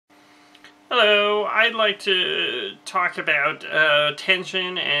Hello, I'd like to talk about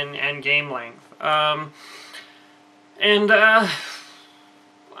tension and game length. I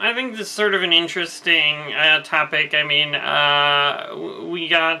think this is sort of an interesting topic. I mean, we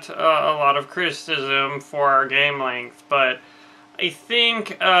got a lot of criticism for our game length, but I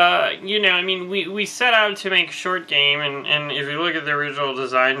think, we set out to make a short game, and if you look at the original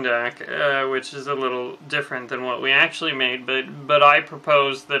design deck, which is a little different than what we actually made, but I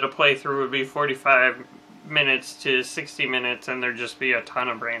proposed that a playthrough would be 45 minutes to 60 minutes, and there'd just be a ton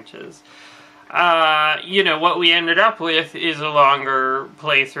of branches. What we ended up with is a longer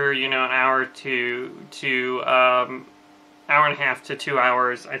playthrough, an hour to hour and a half to 2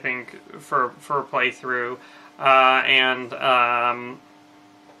 hours, I think, for a playthrough.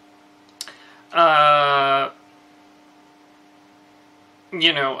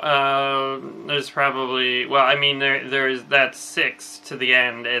 There's probably, that's 6 to the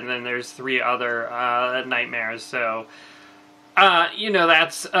end, and then there's 3 other, nightmares, so,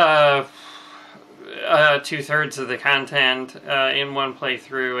 that's, 2/3 of the content, in one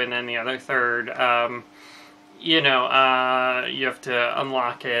playthrough, and then the other third, you have to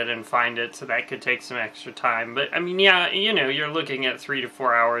unlock it and find it, so that could take some extra time. But, you're looking at 3 to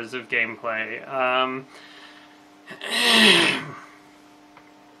 4 hours of gameplay.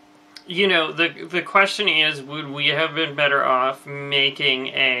 The question is, would we have been better off making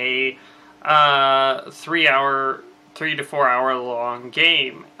a 3 to 4 hour long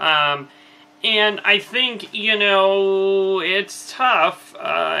game? And I think, it's tough,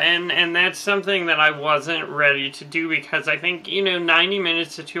 and that's something that I wasn't ready to do, because I think, 90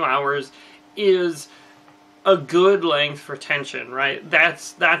 minutes to 2 hours is a good length for tension, right?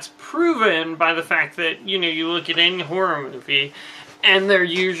 That's proven by the fact that, you look at any horror movie, and they're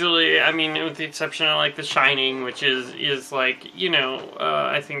usually, with the exception of, like, The Shining, which is like,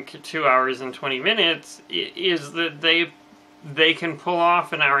 I think 2 hours and 20 minutes, is that they can pull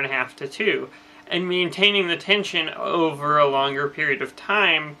off an hour and a half to 2, and maintaining the tension over a longer period of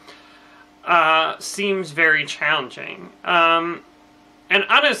time seems very challenging. And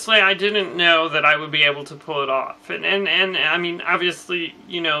honestly, I didn't know that I would be able to pull it off. And obviously,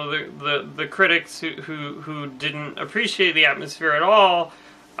 the critics who didn't appreciate the atmosphere at all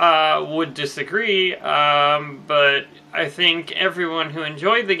would disagree, but I think everyone who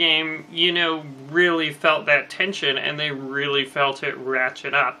enjoyed the game, really felt that tension, and they really felt it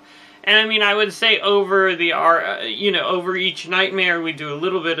ratchet up. And I would say over over each nightmare we do a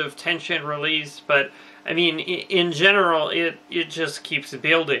little bit of tension release, but in general it just keeps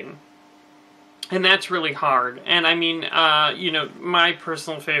building. And that's really hard. And my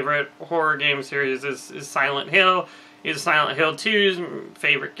personal favorite horror game series is Silent Hill. Is Silent Hill 2's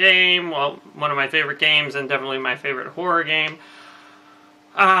favorite game, well, one of my favorite games, and definitely my favorite horror game.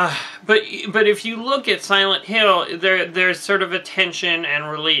 But if you look at Silent Hill, there's sort of a tension and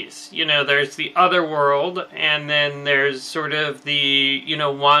release. There's the other world, and then there's sort of the,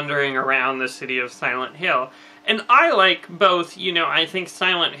 wandering around the city of Silent Hill. And I like both. I think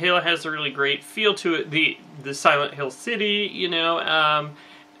Silent Hill has a really great feel to it. The Silent Hill city,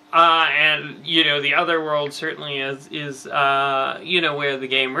 and the other world certainly is where the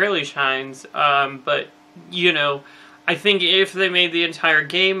game really shines. But I think if they made the entire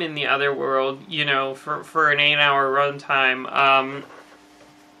game in the other world, for an 8-hour runtime,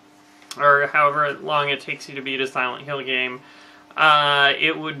 or however long it takes you to beat a Silent Hill game,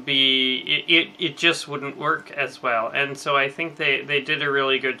 it just wouldn't work as well. And so I think they did a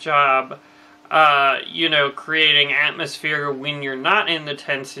really good job, creating atmosphere when you're not in the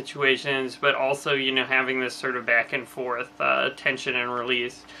tense situations, but also, having this sort of back and forth tension and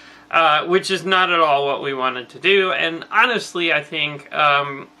release, which is not at all what we wanted to do. And honestly, I think,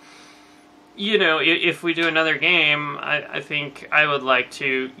 if we do another game, I think I would like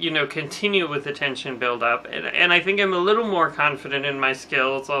to, continue with the tension build-up. And I think I'm a little more confident in my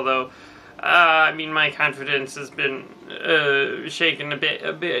skills, although, my confidence has been shaken a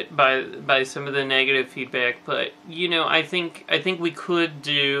bit by some of the negative feedback. But I think we could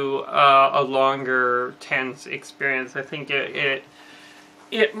do a longer tense experience. I think it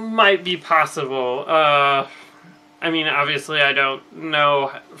might be possible. Obviously, I don't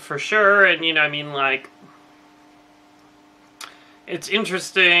know for sure, and it's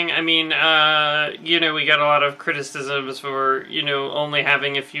interesting. We got a lot of criticisms for, only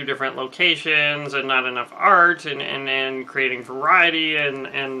having a few different locations and not enough art, and creating variety,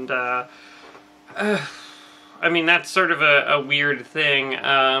 and that's sort of a weird thing,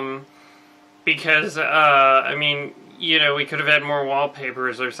 because, you know, we could have had more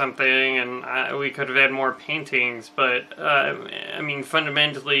wallpapers or something, and we could have had more paintings, but, I mean,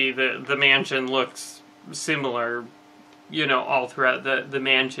 fundamentally, the mansion looks similar, you know, all throughout the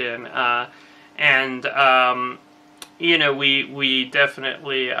mansion, and, you know, we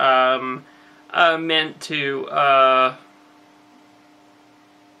definitely, meant to,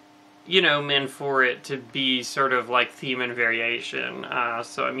 you know, meant for it to be sort of like theme and variation.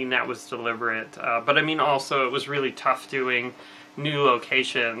 So, I mean, that was deliberate. But, I mean, also, it was really tough doing new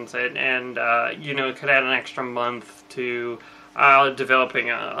locations. And you know, it could add an extra month to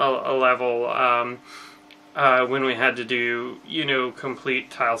developing a level when we had to do, you know, complete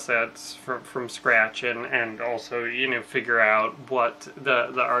tile sets from scratch. And also, you know, figure out what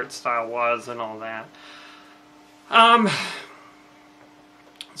the art style was and all that.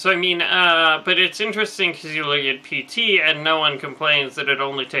 So, I mean, but it's interesting because you look at PT and no one complains that it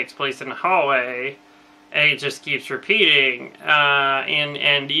only takes place in the hallway, and it just keeps repeating.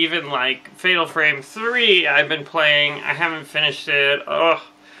 And even, like, Fatal Frame 3, I've been playing, I haven't finished it. Ugh.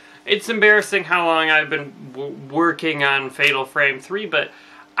 It's embarrassing how long I've been working on Fatal Frame 3, but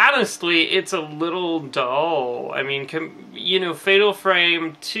honestly, it's a little dull. I mean, you know, Fatal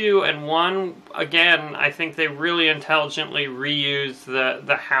Frame 2 and 1, again, I think they really intelligently reused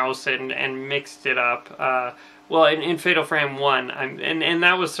the house and mixed it up. Well, in Fatal Frame 1, and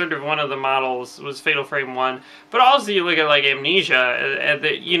that was sort of one of the models, was Fatal Frame 1. But also, you look at, like, Amnesia,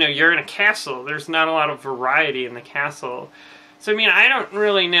 you know, you're in a castle. There's not a lot of variety in the castle. So, I mean, I don't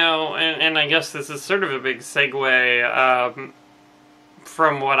really know, and I guess this is sort of a big segue,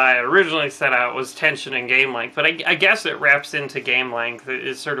 from what I originally set out was tension and game length, but I guess it wraps into game length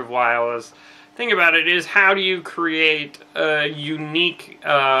is sort of why I was thinking about it, is how do you create a unique,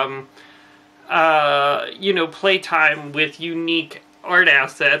 you know, playtime with unique art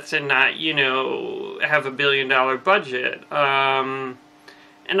assets and not, you know, have $1 billion budget. And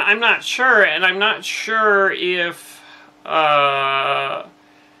I'm not sure if,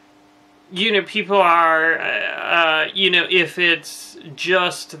 you know, people are, you know, if it's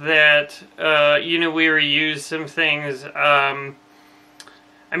just that, you know, we reuse some things. I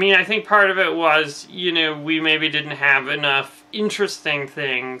mean, I think part of it was, you know, we maybe didn't have enough interesting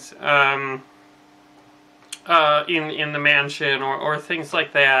things in the mansion or things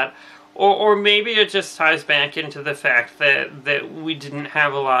like that. Or maybe it just ties back into the fact that we didn't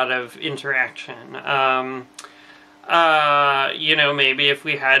have a lot of interaction. You know, maybe if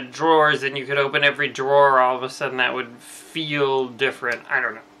we had drawers and you could open every drawer, all of a sudden that would feel different. I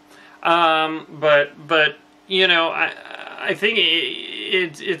don't know. But you know, I think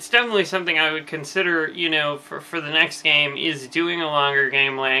it's definitely something I would consider, you know, for the next game, is doing a longer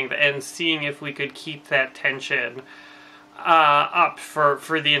game length and seeing if we could keep that tension up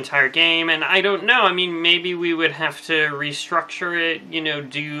for the entire game. And I don't know, I mean, maybe we would have to restructure it, you know,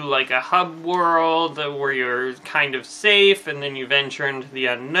 do like a hub world where you're kind of safe and then you venture into the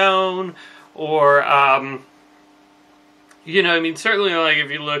unknown, or you know, I mean, certainly, like, if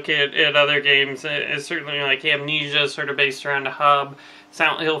you look at other games, it's certainly, like, Amnesia is sort of based around a hub.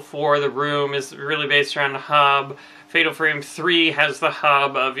 Silent Hill 4, The Room, is really based around a hub. Fatal Frame 3 has the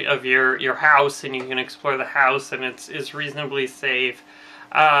hub of your house, and you can explore the house, and it's reasonably safe.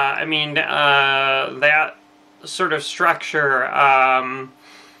 I mean, that sort of structure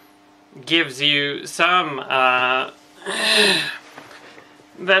gives you some... that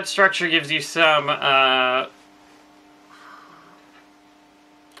structure gives you some...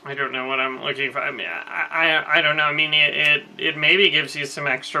 I don't know what I'm looking for. I mean, I don't know. I mean, it maybe gives you some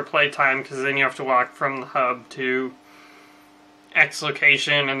extra playtime, because then you have to walk from the hub to X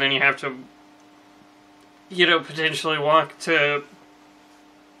location, and then you have to, you know, potentially walk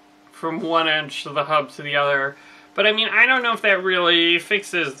from one edge to the hub to the other. But I mean, I don't know if that really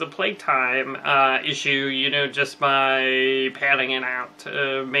fixes the playtime issue, you know, just by padding it out,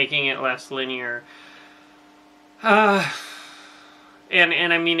 making it less linear. And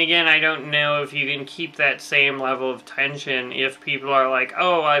I mean, again, I don't know if you can keep that same level of tension if people are like,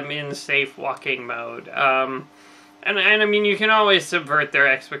 oh, I'm in safe walking mode. And I mean, you can always subvert their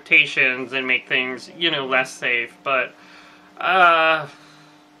expectations and make things, you know, less safe, but, I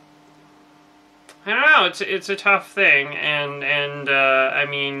don't know, it's a tough thing, and I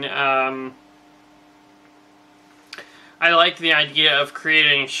mean, I like the idea of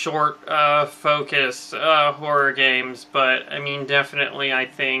creating short, focused horror games, but I mean, definitely, I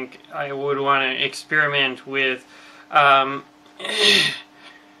think I would want to experiment with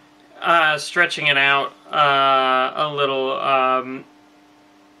stretching it out a little.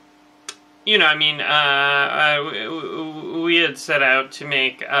 You know, I mean, we had set out to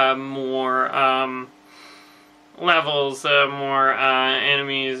make more levels, more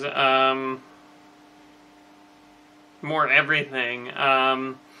enemies, more everything.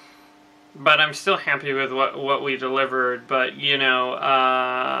 But I'm still happy with what we delivered. But, you know,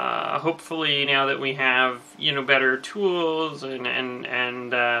 hopefully now that we have, you know, better tools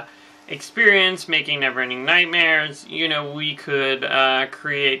and experience making Neverending Nightmares, you know, we could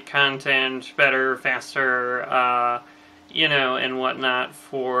create content better, faster, you know, and whatnot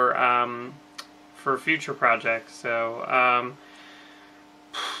for future projects. So,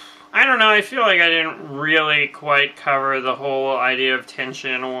 I don't know, I feel like I didn't really quite cover the whole idea of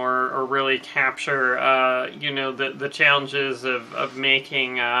tension or really capture, you know, the challenges of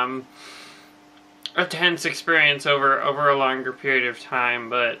making a tense experience over a longer period of time.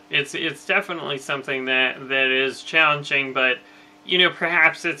 But it's definitely something that is challenging, but, you know,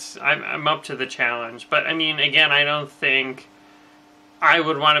 perhaps I'm up to the challenge. But, I mean, again, I don't think I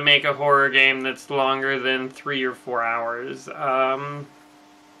would want to make a horror game that's longer than 3 or 4 hours.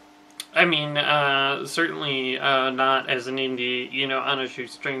 I mean, certainly not as an indie, you know, on a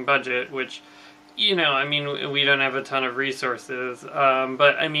shoestring budget, which, you know, I mean, we don't have a ton of resources.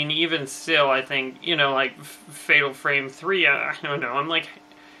 But, I mean, even still, I think, you know, like, Fatal Frame 3, I don't know, I'm, like,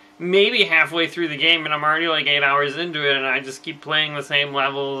 maybe halfway through the game, and I'm already, like, 8 hours into it, and I just keep playing the same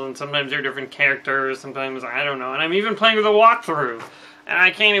levels, and sometimes they're different characters, sometimes, I don't know, and I'm even playing with a walkthrough. And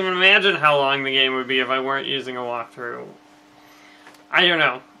I can't even imagine how long the game would be if I weren't using a walkthrough. I don't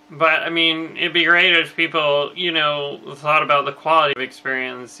know. But, I mean, it'd be great if people, you know, thought about the quality of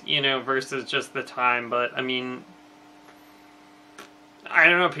experience, you know, versus just the time. But, I mean, I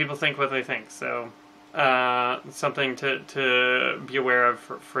don't know, people think what they think. So, something to be aware of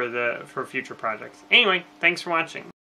for future projects. Anyway, thanks for watching.